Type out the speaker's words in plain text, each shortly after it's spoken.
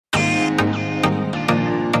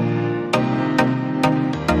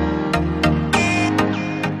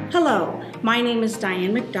My name is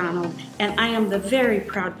Diane McDonald, and I am the very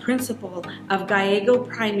proud principal of Gallego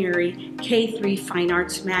Primary K-3 Fine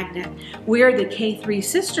Arts Magnet. We are the K-3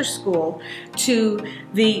 sister school to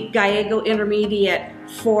the Gallego Intermediate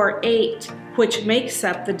 4-8, which makes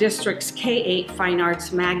up the district's K-8 Fine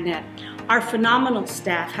Arts Magnet. Our phenomenal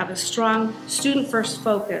staff have a strong student-first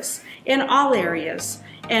focus in all areas,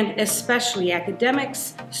 and especially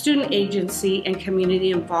academics, student agency, and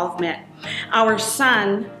community involvement. Our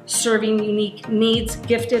Son Serving Unique Needs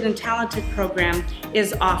Gifted and Talented program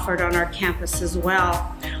is offered on our campus as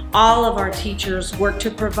well. All of our teachers work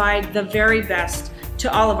to provide the very best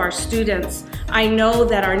to all of our students. I know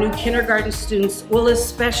that our new kindergarten students will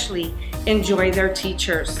especially enjoy their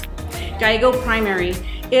teachers. Gallego Primary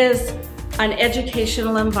is an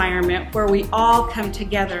educational environment where we all come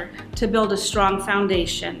together to build a strong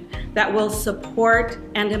foundation that will support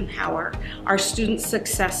and empower our students'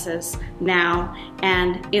 successes now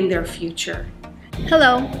and in their future.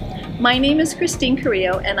 Hello, my name is Christine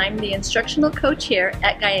Carrillo and I'm the instructional coach here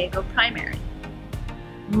at Gallego Primary.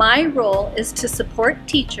 My role is to support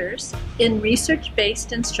teachers in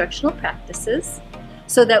research-based instructional practices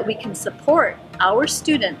so that we can support our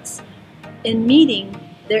students in meeting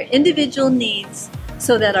their individual needs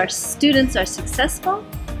so that our students are successful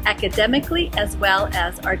academically as well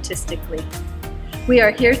as artistically. We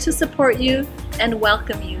are here to support you and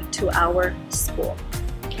welcome you to our school.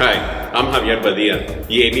 Hi, I'm Javier Badilla,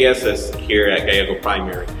 the ABSS here at Gallego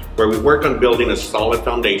Primary, where we work on building a solid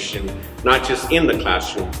foundation, not just in the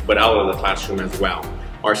classroom, but out of the classroom as well.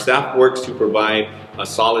 Our staff works to provide a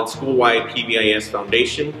solid school-wide PBIS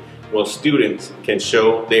foundation where students can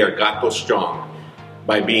show they are Gato strong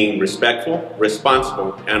by being respectful,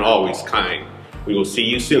 responsible, and always kind. We will see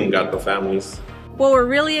you soon, Gato families. Well, we're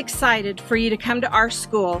really excited for you to come to our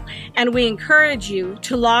school, and we encourage you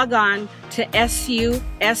to log on to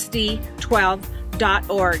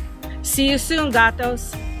susd12.org. See you soon,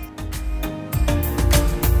 Gatos.